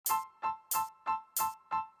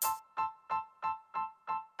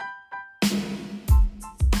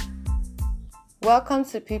Welcome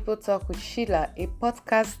to People Talk with Sheila, a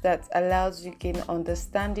podcast that allows you gain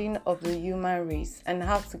understanding of the human race and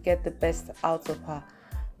how to get the best out of her.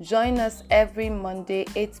 Join us every Monday,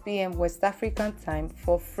 8 p.m. West African time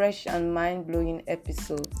for fresh and mind-blowing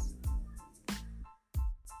episodes.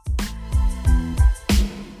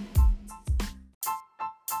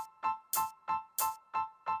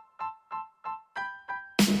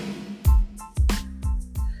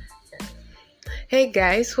 Hey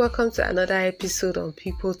guys, welcome to another episode on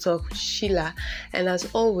People Talk with Sheila, and as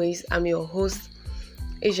always, I'm your host,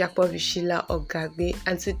 Ejakpo Sheila Ogagbe,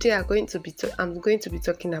 and today I'm going to be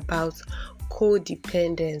talking about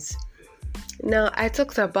codependence. Now, I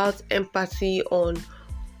talked about empathy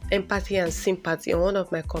and sympathy on one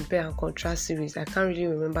of my compare and contrast series. I can't really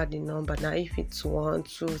remember the number now, if it's 1,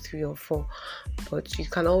 2, 3, or 4, but you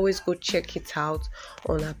can always go check it out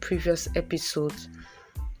on our previous episodes.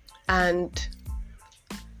 And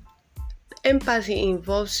empathy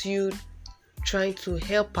involves you trying to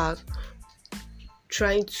help out,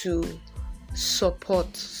 trying to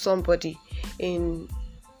support somebody in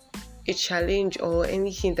a challenge or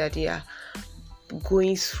anything that they are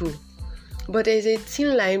going through. But there's a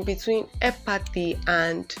thin line between empathy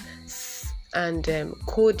and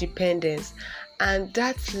codependence, and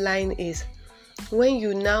that line is when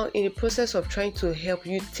you now, in the process of trying to help,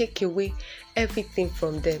 you take away everything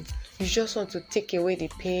from them. You just want to take away the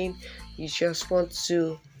pain. You just want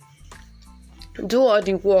to do all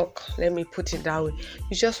the work. Let me put it that way.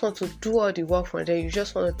 You just want to do all the work for them. You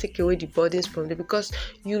just want to take away the burdens from them because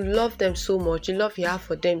you love them so much. You love you have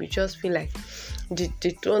for them. You just feel like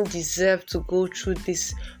they don't deserve to go through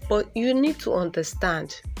this. But you need to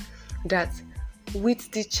understand that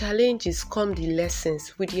with the challenges come the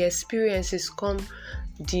lessons. With the experiences come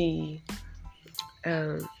the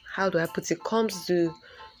comes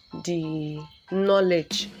the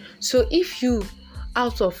knowledge. So if you,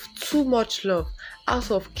 out of too much love,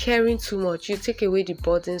 out of caring too much, you take away the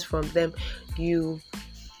burdens from them, you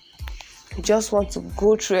just want to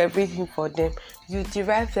go through everything for them, you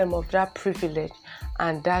derive them of that privilege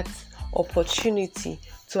and that opportunity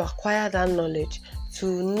to acquire that knowledge, to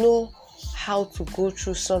know how to go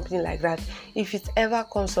through something like that if it ever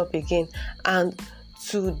comes up again, and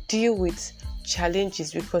to deal with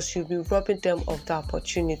challenges, because you'll be robbing them of the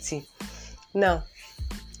opportunity. Now,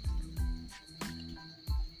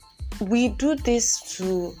 we do this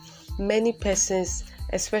to many persons,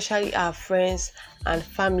 especially our friends and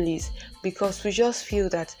families, because we just feel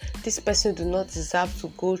that this person do not deserve to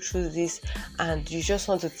go through this, and you just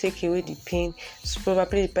want to take away the pain. So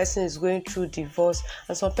probably the person is going through divorce,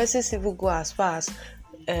 and some persons even go as far as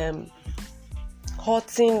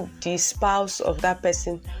hurting the spouse of that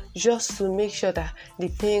person just to make sure that the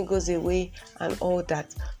pain goes away and all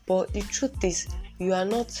that. But the truth is, you are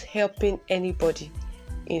not helping anybody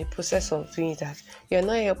in the process of doing that. You're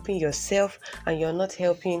not helping yourself, and you're not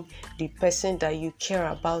helping the person that you care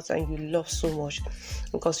about and you love so much,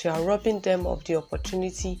 because you are robbing them of the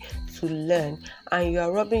opportunity to learn, and you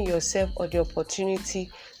are robbing yourself of the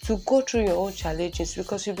opportunity to go through your own challenges,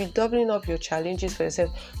 because you'll be doubling up your challenges for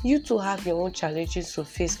yourself. You too have your own challenges to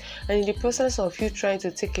face, and in the process of you trying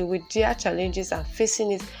to take away their challenges and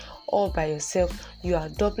facing it all by yourself, you are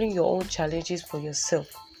doubling your own challenges for yourself.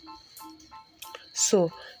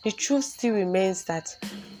 So the truth still remains that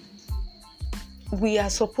we are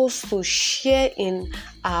supposed to share in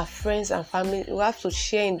our friends and family. We have to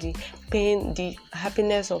share in the pain, the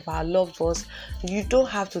happiness of our loved ones. You don't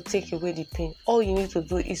have to take away the pain. All you need to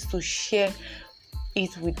do is to share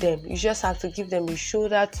it with them. You just have to give them a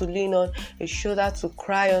shoulder to lean on, a shoulder to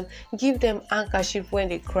cry on. Give them handkerchief when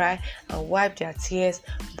they cry and wipe their tears.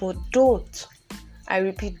 But don't, I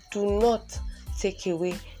repeat, do not take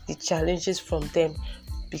away the challenges from them,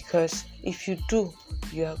 because if you do,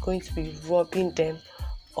 you are going to be robbing them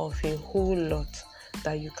of a whole lot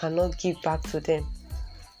that you cannot give back to them,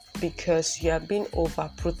 because you are being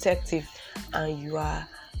overprotective and you are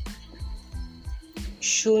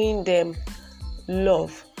showing them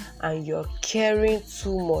love and you're caring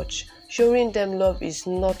too much. Showing them love is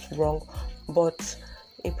not wrong, but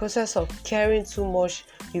in process of caring too much,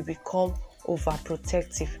 you become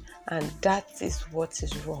overprotective, and that is what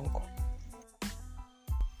is wrong.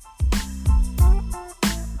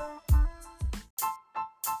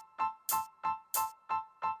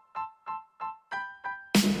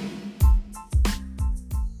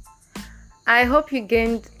 I hope you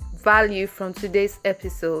gained value from today's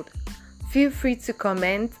episode. Feel free to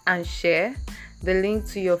comment and share the link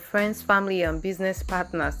to your friends, family, and business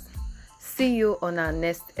partners. See you on our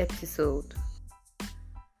next episode.